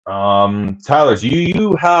Tyler, do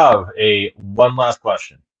you have one last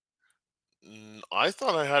question? I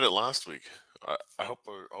thought I had it last week. I hope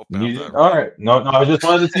I have that All right. right. No, I just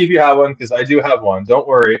wanted to see if you have one because I do have one. Don't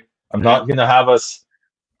worry. I'm Okay. not going to have us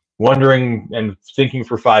wondering and thinking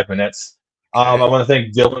for 5 minutes. I Okay. want to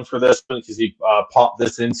thank Dylan for this because he popped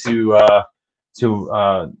this into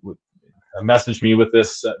messaged me with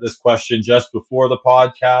this question just before the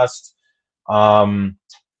podcast. And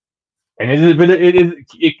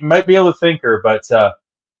it might be able to thinker, but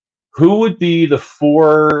who would be the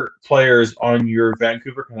 4 players on your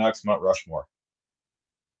Vancouver Canucks Mount Rushmore?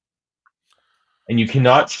 And you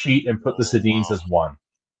cannot cheat and put the Oh Sedins wow. as one.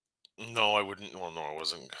 No, I wouldn't. Well, no, I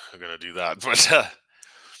wasn't gonna do that. But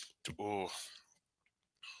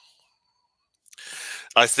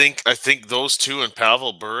I think those two and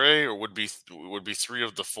Pavel Bure would be 3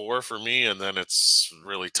 of the 4 for me, and then it's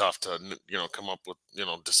really tough to come up with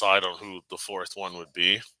decide on who the 4th one would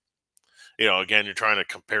be. Again, you're trying to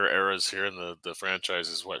compare eras here, and the franchise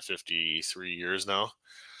is 53 years now.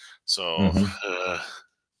 So,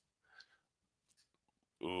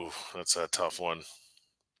 that's a tough one.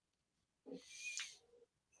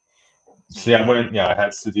 See, I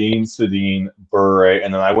had Sedin, Bure,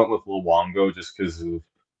 and then I went with Luongo just because of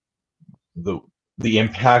the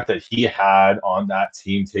impact that he had on that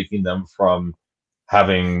team, taking them from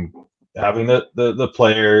having the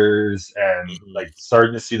players and like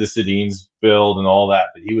starting to see the Sedins build and all that.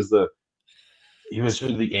 But he was sort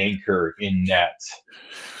of the anchor in net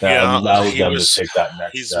that allowed them to take that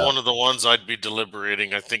next He's step. one of the ones I'd be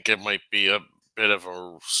deliberating. I think it might be a bit of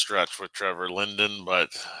a stretch with Trevor Linden, but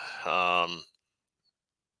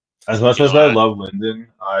as much as I love Linden,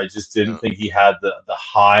 I just didn't think he had the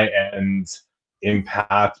high end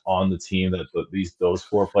impact on the team that those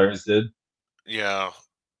 4 players did. Yeah,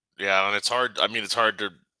 and it's hard. I mean, it's hard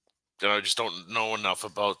to. I just don't know enough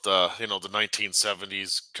about the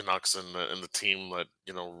 1970s Canucks and the team that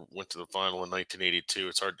went to the final in 1982.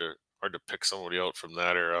 It's hard to pick somebody out from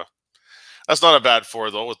that era. That's not a bad 4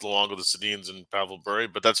 though, with Luongo, the Sedins, and Pavel Bure,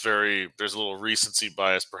 but there's a little recency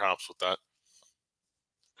bias perhaps with that.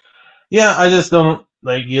 Yeah, I just don't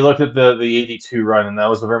like. You look at the 82 run, and that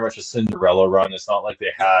was very much a Cinderella run. It's not like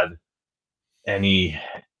they had any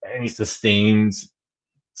sustained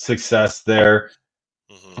success there.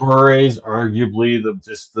 Bure's arguably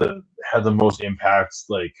had the most impact,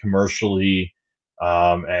 like commercially,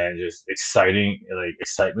 and just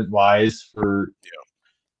excitement wise for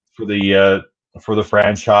the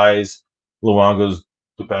franchise. Luongo's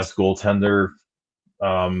the best goaltender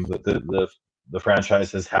that the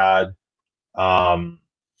franchise has had. And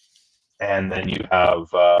then you have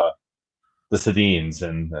the Sedins,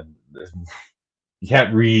 and you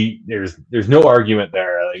can't there's no argument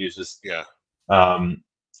there. Like it's just I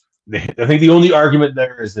think the only argument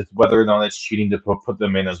there is whether or not it's cheating to put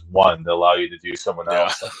them in as one to allow you to do someone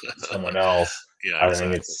else. Yeah,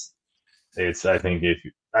 exactly.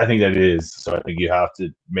 I think that it is. So I think you have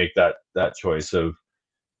to make that choice of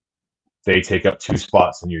they take up 2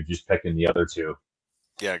 spots and you're just picking the other 2.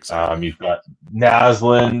 Yeah, exactly. You've got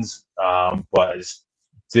Naslund's, but I just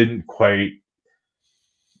didn't quite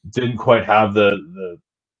have the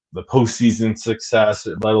postseason success,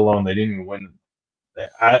 let alone they didn't win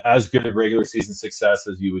as good a regular season success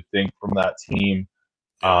as you would think from that team.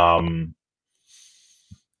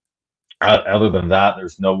 Other than that,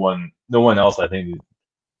 there's no one else I think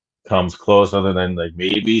comes close other than like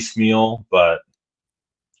maybe Smeal, but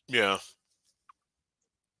yeah.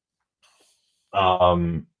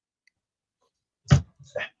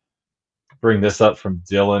 Bring this up from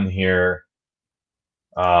Dylan here.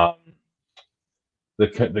 The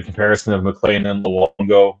comparison of McLean and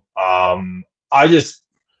Luongo.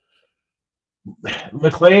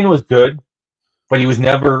 McLean was good, but he was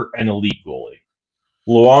never an elite goalie.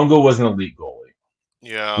 Luongo was an elite goalie.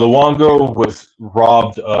 Yeah. Luongo was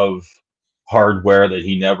robbed of hardware that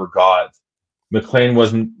he never got. McLean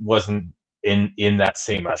wasn't in that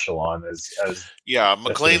same echelon as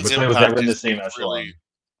McLean's McLean was never in the same echelon.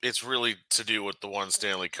 It's really to do with the one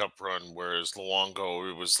Stanley Cup run, whereas Luongo,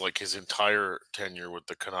 it was like his entire tenure with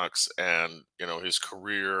the Canucks and, his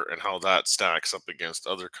career and how that stacks up against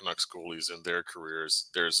other Canucks goalies in their careers.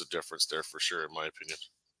 There's a difference there for sure, in my opinion.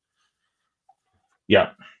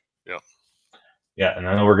 Yeah. Yeah. Yeah, and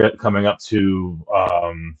I know we're coming up to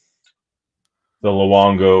the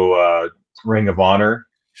Luongo Ring of Honor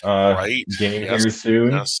game here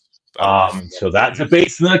soon. Yes. So that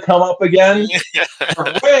debate's going to come up again.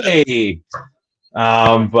 Hooray!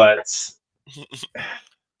 But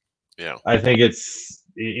yeah, I think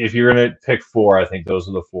if you're going to pick 4, I think those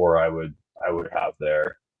are the 4 I would have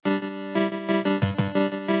there.